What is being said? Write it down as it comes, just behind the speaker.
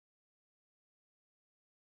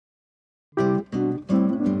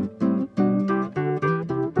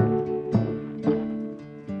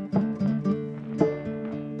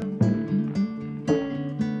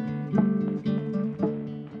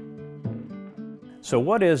So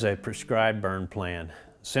what is a prescribed burn plan?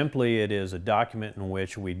 Simply, it is a document in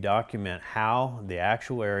which we document how the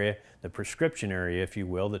actual area, the prescription area, if you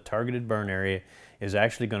will, the targeted burn area, is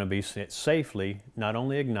actually going to be safely not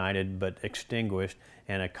only ignited but extinguished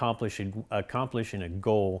and accomplishing a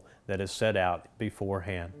goal that is set out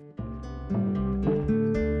beforehand.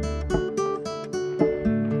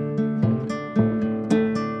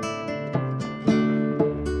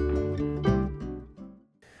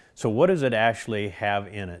 So what does it actually have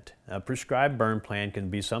in it? A prescribed burn plan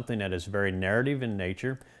can be something that is very narrative in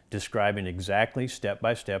nature, describing exactly step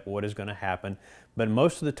by step what is going to happen. But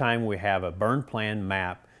most of the time we have a burn plan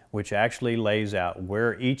map which actually lays out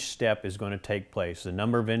where each step is going to take place, the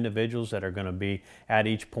number of individuals that are going to be at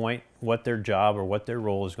each point, what their job or what their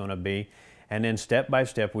role is going to be. And then step by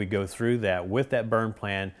step we go through that with that burn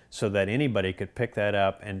plan so that anybody could pick that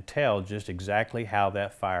up and tell just exactly how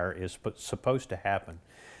that fire is supposed to happen.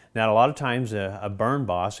 Now, a lot of times a burn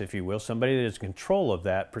boss, if you will, somebody that is in control of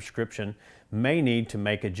that prescription, may need to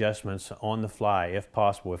make adjustments on the fly if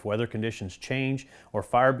possible. If weather conditions change or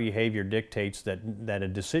fire behavior dictates that a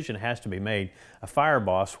decision has to be made, a fire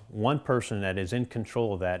boss, one person that is in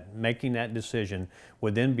control of that, making that decision,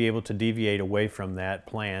 would then be able to deviate away from that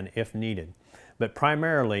plan if needed. But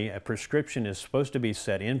primarily, a prescription is supposed to be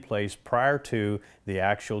set in place prior to the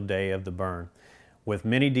actual day of the burn, with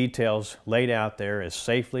many details laid out there as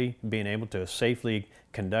being able to safely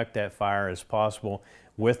conduct that fire as possible,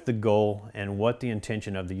 with the goal and what the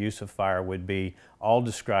intention of the use of fire would be, all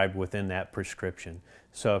described within that prescription.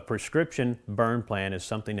 So a prescription burn plan is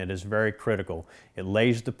something that is very critical. It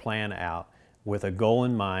lays the plan out with a goal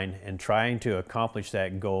in mind and trying to accomplish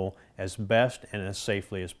that goal as best and as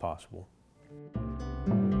safely as possible.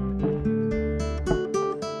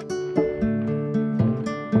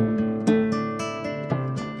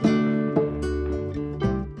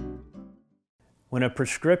 When a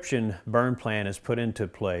prescription burn plan is put into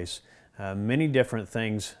place, many different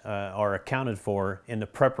things are accounted for in the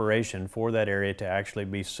preparation for that area to actually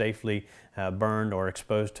be safely burned or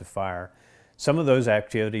exposed to fire. Some of those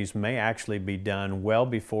activities may actually be done well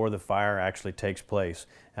before the fire actually takes place,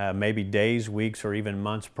 maybe days, weeks, or even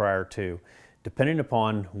months prior to. Depending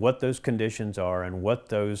upon what those conditions are and what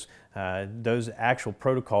those actual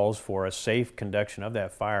protocols for a safe conduction of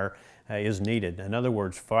that fire is needed. In other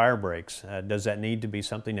words, fire breaks. Does that need to be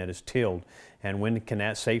something that is tilled? And when can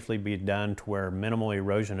that safely be done to where minimal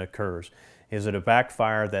erosion occurs? Is it a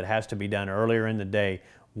backfire that has to be done earlier in the day?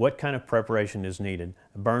 What kind of preparation is needed?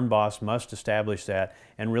 A burn boss must establish that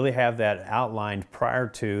and really have that outlined prior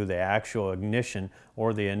to the actual ignition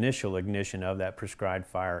or the initial ignition of that prescribed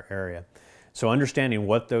fire area. So understanding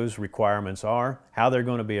what those requirements are, how they're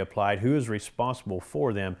going to be applied, who is responsible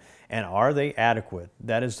for them, and are they adequate?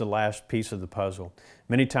 That is the last piece of the puzzle.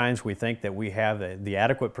 Many times we think that we have the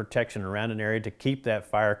adequate protection around an area to keep that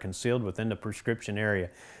fire concealed within the prescription area.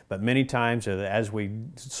 But many times, as we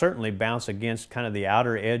certainly bounce against kind of the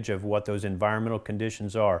outer edge of what those environmental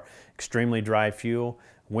conditions are, extremely dry fuel,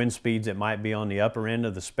 wind speeds that might be on the upper end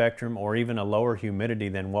of the spectrum, or even a lower humidity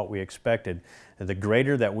than what we expected, the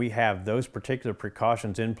greater that we have those particular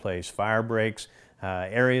precautions in place, fire breaks,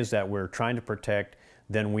 areas that we're trying to protect,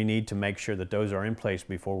 then we need to make sure that those are in place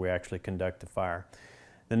before we actually conduct the fire.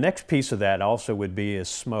 The next piece of that also would be is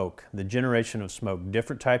smoke, the generation of smoke.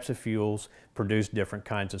 Different types of fuels produce different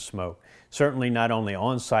kinds of smoke. Certainly not only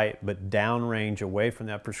on site, but downrange away from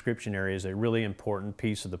that prescription area is a really important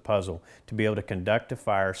piece of the puzzle to be able to conduct a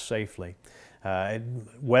fire safely.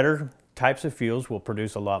 Wetter types of fuels will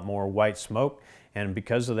produce a lot more white smoke, and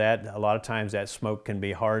because of that, a lot of times that smoke can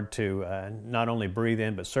be hard to not only breathe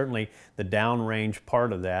in, but certainly the downrange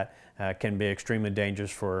part of that can be extremely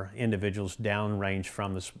dangerous for individuals downrange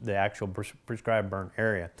from the actual prescribed burn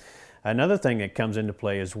area. Another thing that comes into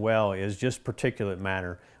play as well is just particulate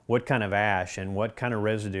matter. What kind of ash and what kind of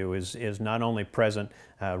residue is not only present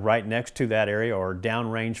right next to that area or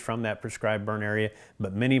downrange from that prescribed burn area,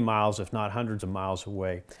 but many miles, if not hundreds of miles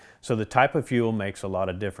away. So the type of fuel makes a lot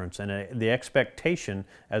of difference, and the expectation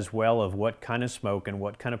as well of what kind of smoke and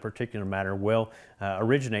what kind of particulate matter will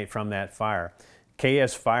originate from that fire.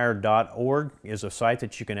 ksfire.org is a site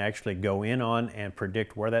that you can actually go in on and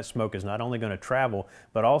predict where that smoke is not only going to travel,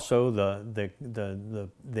 but also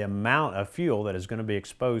the amount of fuel that is going to be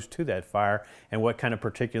exposed to that fire and what kind of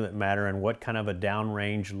particulate matter and what kind of a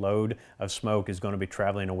downrange load of smoke is going to be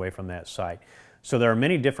traveling away from that site. So there are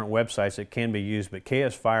many different websites that can be used, but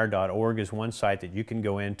ksfire.org is one site that you can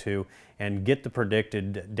go into and get the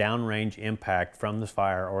predicted downrange impact from the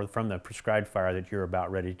fire or from the prescribed fire that you're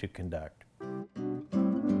about ready to conduct.